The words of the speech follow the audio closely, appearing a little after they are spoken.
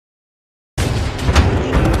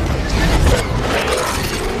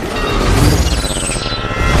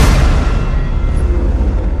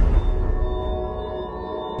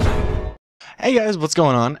Hey guys, what's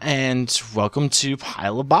going on? And welcome to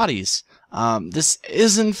Pile of Bodies. This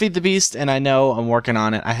isn't Feed the Beast, and I know I'm working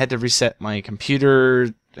on it. I had to reset my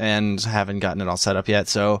computer and haven't gotten it all set up yet,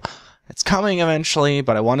 so it's coming eventually,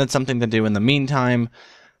 but I wanted something to do in the meantime.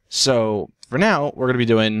 So for now, we're going to be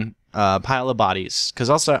doing Pile of Bodies, because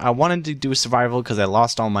also I wanted to do survival because I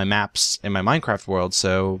lost all my maps in my Minecraft world,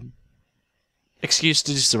 so excuse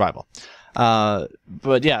to do survival.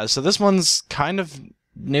 But yeah, so this one's kind of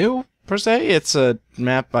new, per se. It's a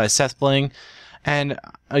map by Seth Bling, and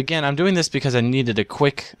again, I'm doing this because I needed a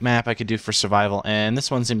quick map I could do for survival, and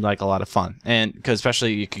this one seemed like a lot of fun, and because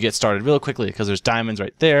especially you could get started real quickly because there's diamonds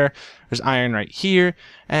right there, there's iron right here,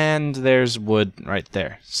 and there's wood right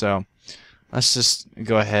there. So let's just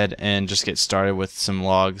go ahead and just get started with some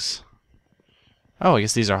logs. Oh, I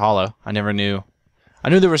guess these are hollow. I never knew. I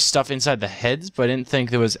knew there was stuff inside the heads, but I didn't think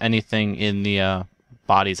there was anything in the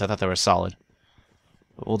bodies. I thought they were solid.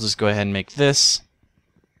 We'll just go ahead and make this.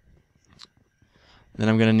 Then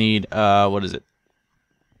I'm going to need, what is it?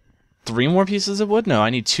 3 more pieces of wood? No,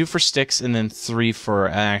 I need 2 for sticks and then 3 for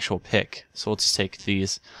an actual pick. So we'll just take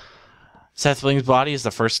these. Seth Bling's body is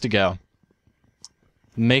the first to go.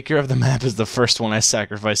 The maker of the map is the first one I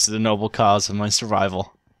sacrificed to the noble cause of my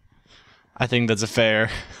survival. I think that's a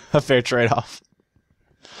fair trade-off.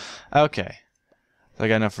 Okay. So I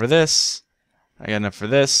got enough for this. I got enough for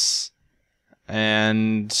this.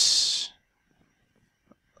 And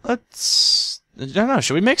let's, I don't know,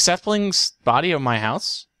 should we make Seth Bling's body of my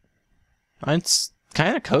house? It's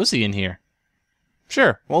kind of cozy in here.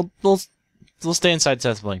 Sure, we'll stay inside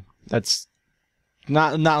Seth Bling. That's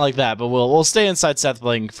not like that, but we'll stay inside Seth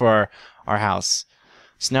Bling for our house.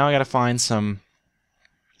 So now I gotta find some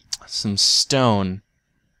stone.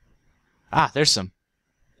 Ah, there's some.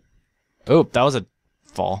 Oh, that was a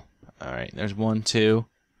fall. All right, there's 1, 2.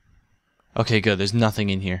 Okay, good. There's nothing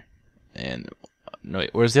in here. And no,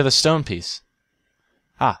 wait, where's the other stone piece?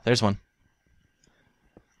 Ah, there's one.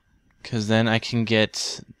 Because then I can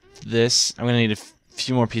get this. I'm going to need a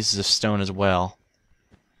few more pieces of stone as well.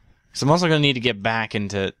 Because I'm also going to need to get back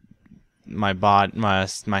into my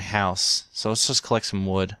house. So let's just collect some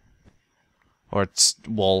wood. Or it's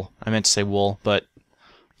wool. I meant to say wool, but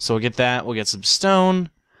so we'll get that. We'll get some stone.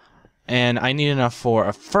 And I need enough for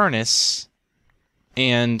a furnace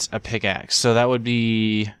and a pickaxe. So that would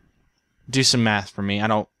be, do some math for me. I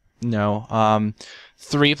don't know.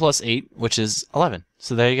 3 plus 8, which is 11.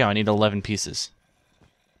 So there you go. I need 11 pieces.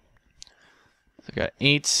 So I got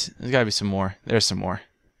 8. There's got to be some more. There's some more.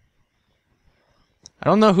 I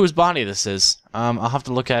don't know whose body this is. I'll have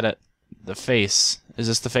to look at it. The face. Is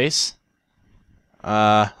this the face?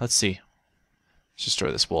 Let's see. Let's destroy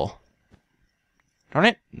this wool. Darn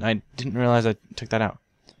it! I didn't realize I took that out.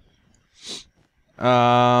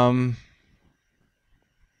 I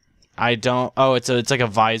don't. Oh, it's like a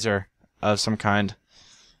visor of some kind.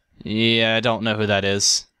 Yeah, I don't know who that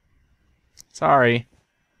is. Sorry.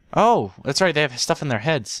 Oh, that's right. They have stuff in their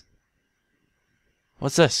heads.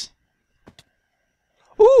 What's this?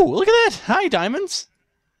 Ooh, look at that! Hi, diamonds.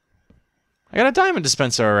 I got a diamond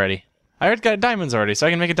dispenser already. I already got diamonds already, so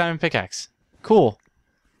I can make a diamond pickaxe. Cool.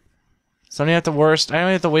 So I don't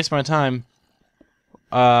have to waste my time.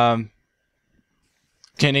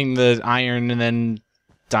 Getting the iron and then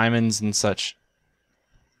diamonds and such.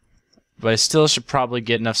 But I still should probably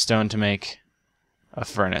get enough stone to make a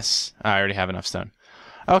furnace. I already have enough stone.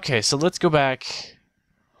 Okay, so let's go back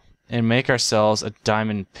and make ourselves a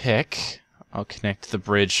diamond pick. I'll connect the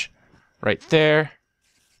bridge right there.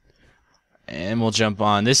 And we'll jump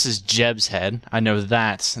on. This is Jeb's head. I know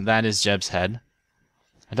that. That is Jeb's head.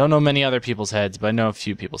 I don't know many other people's heads, but I know a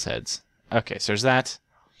few people's heads. Okay, so there's that.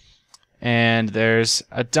 And there's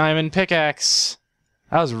a diamond pickaxe.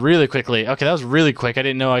 That was really quickly. Okay, that was really quick. I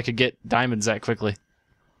didn't know I could get diamonds that quickly.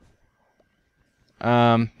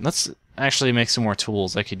 Let's actually make some more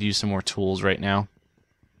tools. I could use some more tools right now.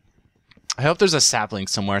 I hope there's a sapling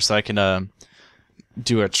somewhere so I can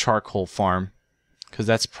do a charcoal farm. Because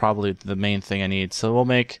that's probably the main thing I need. So we'll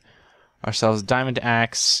make ourselves a diamond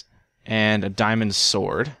axe and a diamond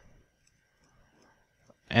sword.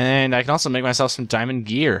 And I can also make myself some diamond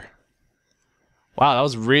gear. Wow, that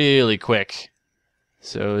was really quick.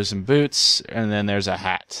 So there's some boots, and then there's a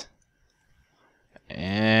hat.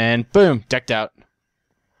 And boom, decked out.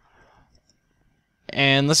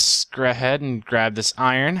 And let's go ahead and grab this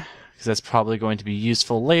iron, because that's probably going to be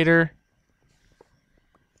useful later.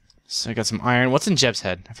 So I got some iron. What's in Jeb's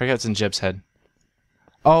head? I forgot what's in Jeb's head.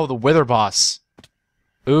 Oh, the Wither Boss.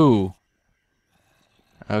 Ooh.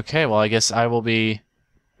 Okay, well I guess I will be...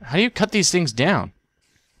 How do you cut these things down?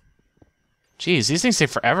 Jeez, these things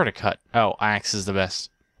take forever to cut. Oh, axe is the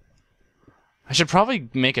best. I should probably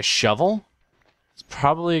make a shovel. It's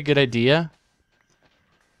probably a good idea.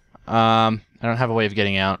 I don't have a way of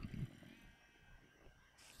getting out.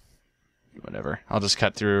 Whatever. I'll just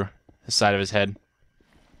cut through the side of his head.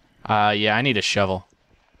 Yeah, I need a shovel.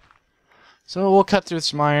 So we'll cut through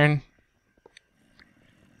some iron.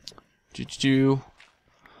 Oh,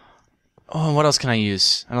 and what else can I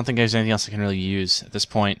use? I don't think there's anything else I can really use at this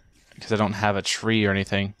point, because I don't have a tree or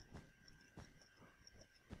anything.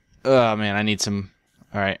 Oh, man, I need some...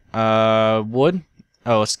 Alright, wood?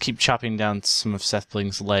 Oh, let's keep chopping down some of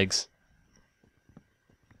Sethbling's legs.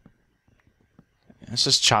 Let's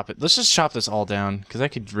just chop it. Let's just chop this all down, because I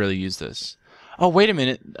could really use this. Oh, wait a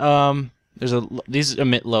minute. These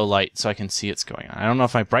emit low light, so I can see what's going on. I don't know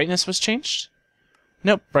if my brightness was changed.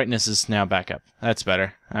 Nope, brightness is now back up. That's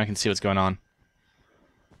better. I can see what's going on.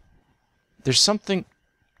 There's something,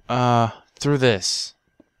 through this.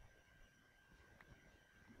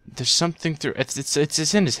 There's something through...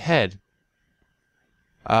 It's in his head.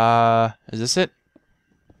 Is this it?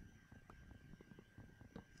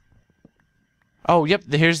 Oh, yep,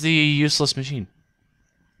 here's the useless machine.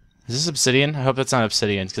 Is this obsidian? I hope that's not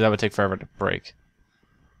obsidian, because that would take forever to break.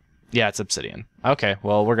 Yeah, it's obsidian. Okay,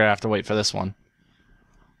 well, we're gonna have to wait for this one.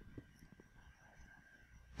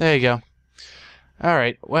 There you go.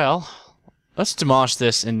 Alright, well, let's demolish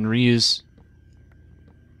this and reuse...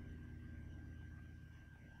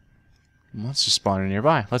 Let's just spawn it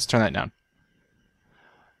nearby. Let's turn that down.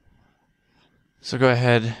 So go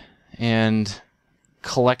ahead and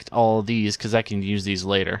collect all of these, because I can use these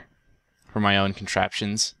later for my own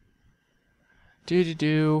contraptions.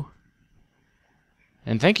 And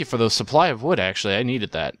thank you for the supply of wood, actually. I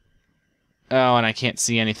needed that. Oh, and I can't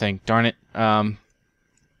see anything. Darn it.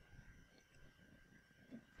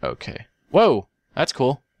 Okay. Whoa! That's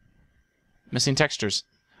cool. Missing textures.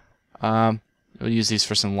 We'll use these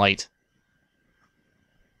for some light.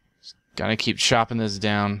 Just gotta keep chopping this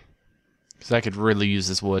down, because I could really use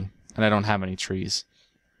this wood, and I don't have any trees.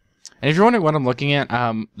 And if you're wondering what I'm looking at,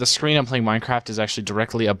 the screen I'm playing Minecraft is actually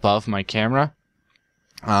directly above my camera,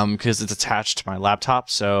 because it's attached to my laptop,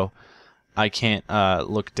 so I can't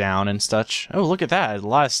look down and such. Oh, look at that! A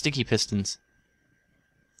lot of sticky pistons.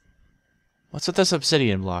 What's with this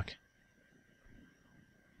obsidian block?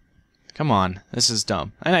 Come on, this is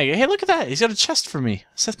dumb. Hey, look at that! He's got a chest for me.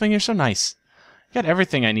 Sethbling, you're so nice. You got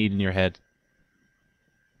everything I need in your head.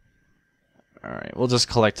 Alright, we'll just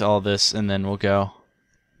collect all this and then we'll go.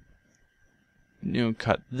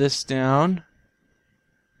 Cut this down.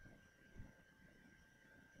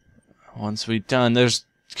 Once we're done, there's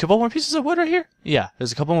a couple more pieces of wood right here? Yeah,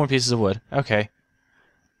 there's a couple more pieces of wood. Okay.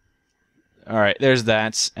 Alright, there's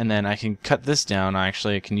that. And then I can cut this down.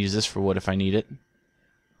 Actually, I can use this for wood if I need it.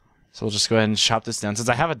 So we'll just go ahead and chop this down. Since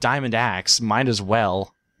I have a diamond axe, might as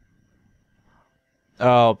well.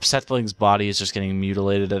 Oh, Sethbling's body is just getting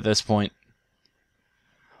mutilated at this point.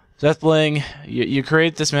 Sethbling, you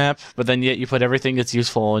create this map, but then yet you put everything that's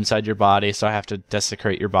useful inside your body, so I have to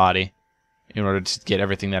desecrate your body in order to get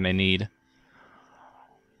everything that I need.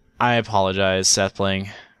 I apologize, Sethbling.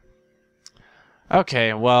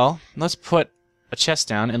 Okay, well, let's put a chest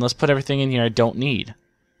down, and let's put everything in here I don't need.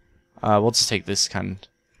 We'll just take this kind.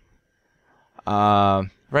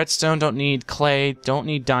 Redstone, don't need clay, don't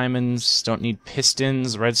need diamonds, don't need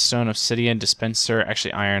pistons, redstone, obsidian, dispenser,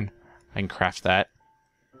 actually iron. I can craft that.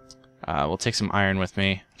 We'll take some iron with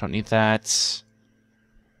me. Don't need that.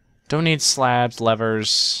 Don't need slabs,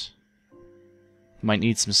 levers. Might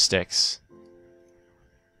need some sticks.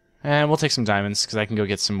 And we'll take some diamonds, because I can go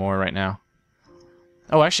get some more right now.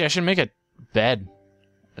 Oh, actually, I should make a bed,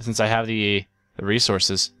 since I have the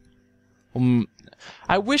resources.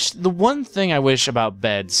 I wish, the one thing I wish about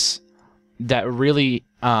beds that really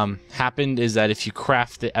happened is that if you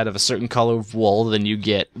craft it out of a certain color of wool, then you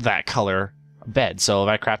get that color bed. So if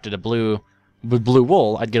I crafted a blue with blue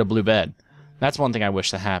wool, I'd get a blue bed. That's one thing I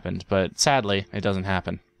wish that happened, but sadly, it doesn't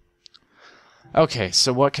happen. Okay,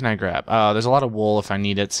 so what can I grab? There's a lot of wool if I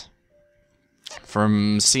need it.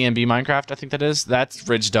 From CMB Minecraft, I think that is. That's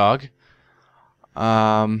Ridge Dog.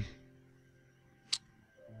 That's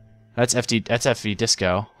FV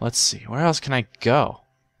Disco. Let's see, where else can I go?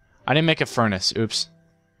 I didn't make a furnace. Oops.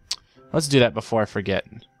 Let's do that before I forget.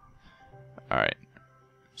 All right.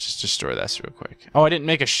 Just destroy this real quick. Oh, I didn't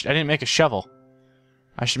make a shovel.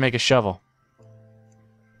 I should make a shovel.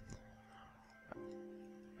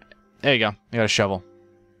 There you go. I got a shovel.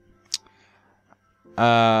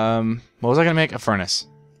 What was I gonna make? A furnace.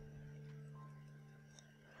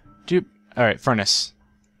 All right, furnace.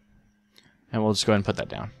 And we'll just go ahead and put that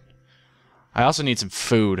down. I also need some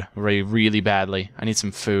food really badly. I need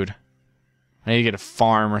some food. I need to get a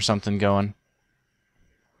farm or something going.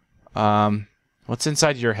 What's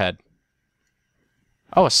inside your head?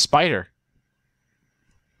 Oh, a spider.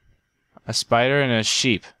 A spider and a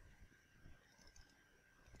sheep.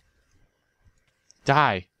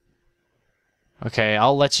 Die. Okay,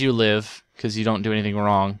 I'll let you live, because you don't do anything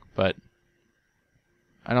wrong, but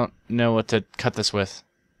I don't know what to cut this with.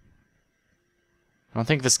 I don't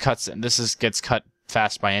think this gets cut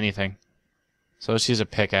fast by anything. So let's use a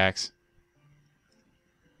pickaxe.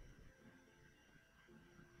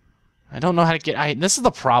 I don't know how to get... This is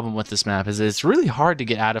the problem with this map, is it's really hard to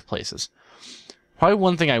get out of places. Probably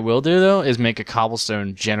one thing I will do, though, is make a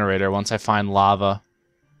cobblestone generator once I find lava.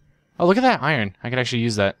 Oh, look at that iron. I could actually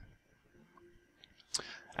use that.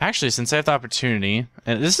 Actually, since I have the opportunity...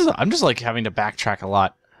 And I'm just, like, having to backtrack a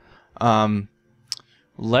lot.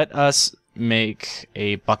 Let us make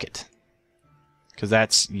a bucket. Because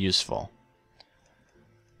that's useful.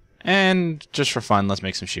 And just for fun, let's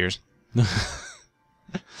make some shears.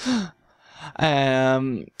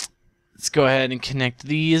 Let's go ahead and connect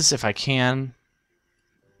these if I can.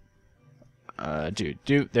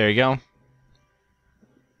 There you go.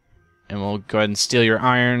 And we'll go ahead and steal your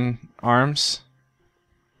iron arms.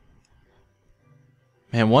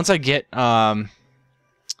 Man, once I get, sorry,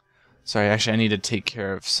 actually I need to take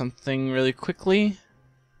care of something really quickly.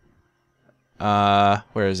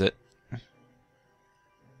 Where is it?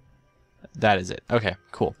 That is it. Okay,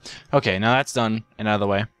 cool. Okay, now that's done and out of the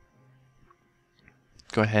way.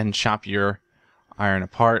 Go ahead and chop your iron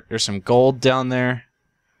apart. There's some gold down there.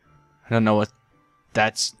 I don't know what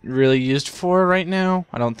that's really used for right now.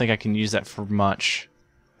 I don't think I can use that for much.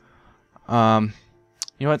 You know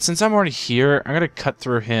what? Since I'm already here, I'm gonna cut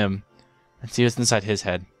through him and see what's inside his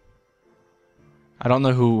head. I don't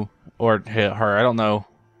know who or her. I don't know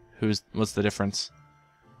what's the difference.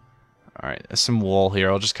 Alright, there's some wool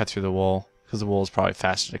here. I'll just cut through the wool, because the wool is probably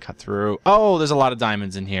faster to cut through. Oh, there's a lot of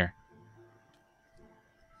diamonds in here.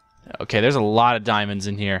 Okay, there's a lot of diamonds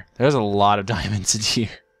in here. There's a lot of diamonds in here.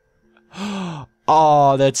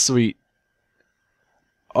 Oh, that's sweet.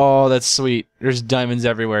 Oh, that's sweet. There's diamonds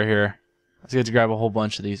everywhere here. Let's get to grab a whole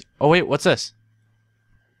bunch of these. Oh, wait, what's this?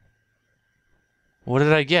 What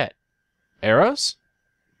did I get? Arrows?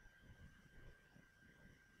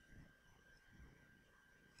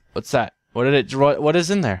 What's that? What is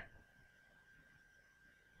in there?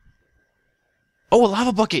 Oh, a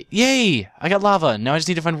lava bucket! Yay! I got lava. Now I just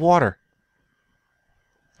need to find water.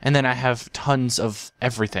 And then I have tons of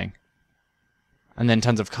everything. And then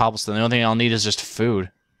tons of cobblestone. The only thing I'll need is just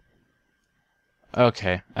food.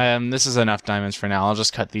 Okay. This is enough diamonds for now. I'll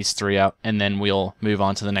just cut these 3 out, and then we'll move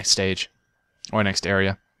on to the next stage. Or next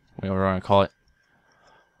area. Whatever we want to call it.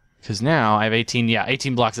 Because now I have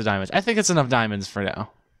 18 blocks of diamonds. I think it's enough diamonds for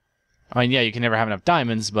now. I mean, yeah, you can never have enough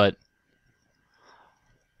diamonds, but...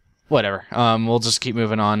 whatever. We'll just keep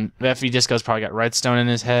moving on. FV Disco's probably got redstone in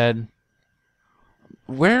his head.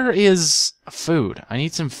 Where is food? I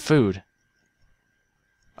need some food.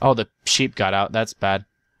 Oh, the sheep got out. That's bad.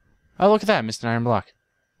 Oh, look at that. Missed an iron block.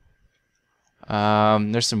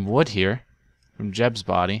 There's some wood here from Jeb's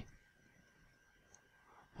body.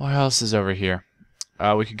 What else is over here?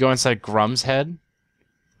 We could go inside Grum's head.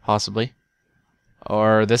 Possibly.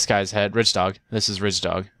 Or this guy's head. Rich Dog. This is Rich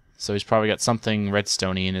Dog. So he's probably got something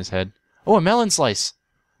redstoney in his head. Oh, a melon slice!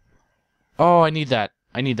 Oh, I need that.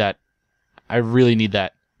 I need that. I really need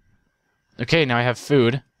that. Okay, now I have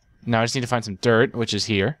food. Now I just need to find some dirt, which is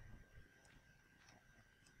here.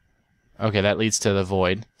 Okay, that leads to the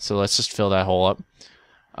void. So let's just fill that hole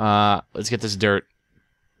up. Let's get this dirt.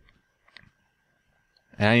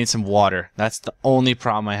 And I need some water. That's the only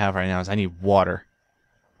problem I have right now, is I need water.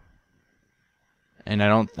 And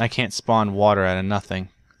I can't spawn water out of nothing.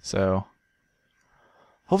 So,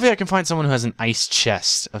 hopefully I can find someone who has an ice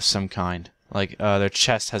chest of some kind. Like, their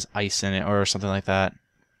chest has ice in it or something like that.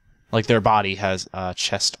 Like their body has a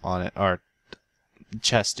chest on it. Or,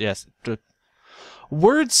 chest, yes.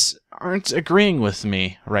 Words aren't agreeing with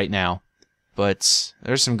me right now. But,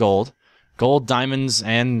 there's some gold. Gold, diamonds,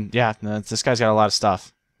 and, yeah, this guy's got a lot of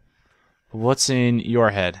stuff. What's in your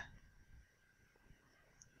head?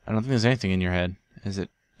 I don't think there's anything in your head. Is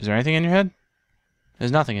there anything in your head?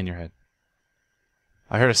 There's nothing in your head.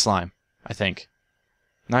 I heard a slime, I think.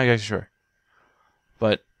 Not exactly sure.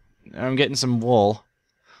 But I'm getting some wool.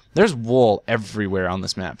 There's wool everywhere on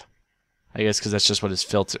this map. I guess because that's just what his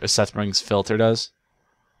Sethbring's filter does.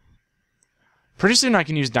 Pretty soon I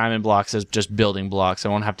can use diamond blocks as just building blocks. I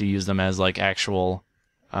won't have to use them as like actual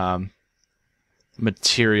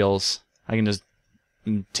materials. I can just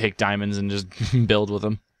take diamonds and just build with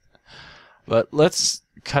them. But let's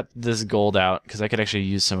cut this gold out, because I could actually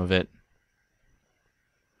use some of it.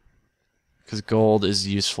 because gold is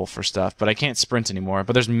useful for stuff. But I can't sprint anymore.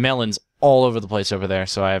 But there's melons all over the place over there,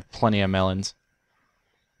 so I have plenty of melons.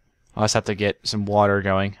 I'll just have to get some water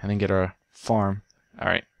going and then get a farm.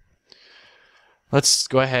 Alright. Let's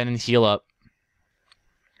go ahead and heal up.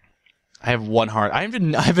 I have 1 heart. I've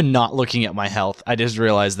been not looking at my health. I just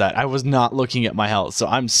realized that. I was not looking at my health, so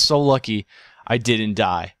I'm so lucky I didn't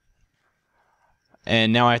die.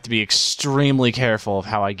 And now I have to be extremely careful of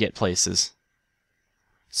how I get places.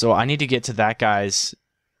 So I need to get to that guy's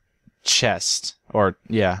chest. Or,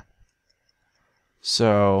 yeah.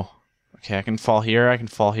 So, okay, I can fall here, I can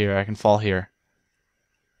fall here, I can fall here.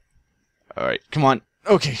 Alright, come on.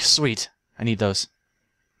 Okay, sweet. I need those.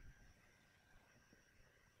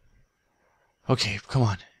 Okay, come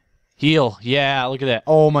on. Heal. Yeah, look at that.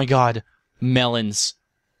 Oh my god. Melons.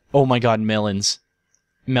 Oh my god, melons.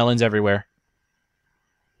 Melons everywhere.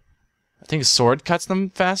 I think sword cuts them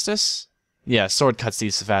fastest? Yeah, sword cuts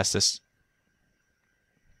these the fastest.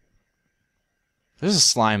 There's a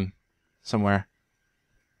slime somewhere.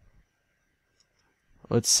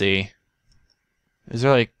 Let's see. Is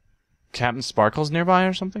there like Captain Sparkles nearby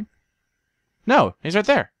or something? No, he's right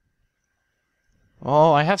there.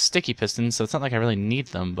 Well, I have sticky pistons, so it's not like I really need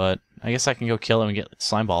them, but I guess I can go kill him and get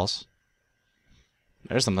slime balls.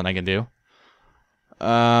 There's something I can do. Go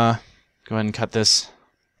ahead and cut this.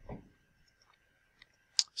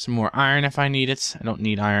 Some more iron if I need it. I don't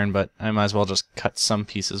need iron, but I might as well just cut some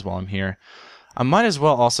pieces while I'm here. I might as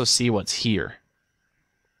well also see what's here.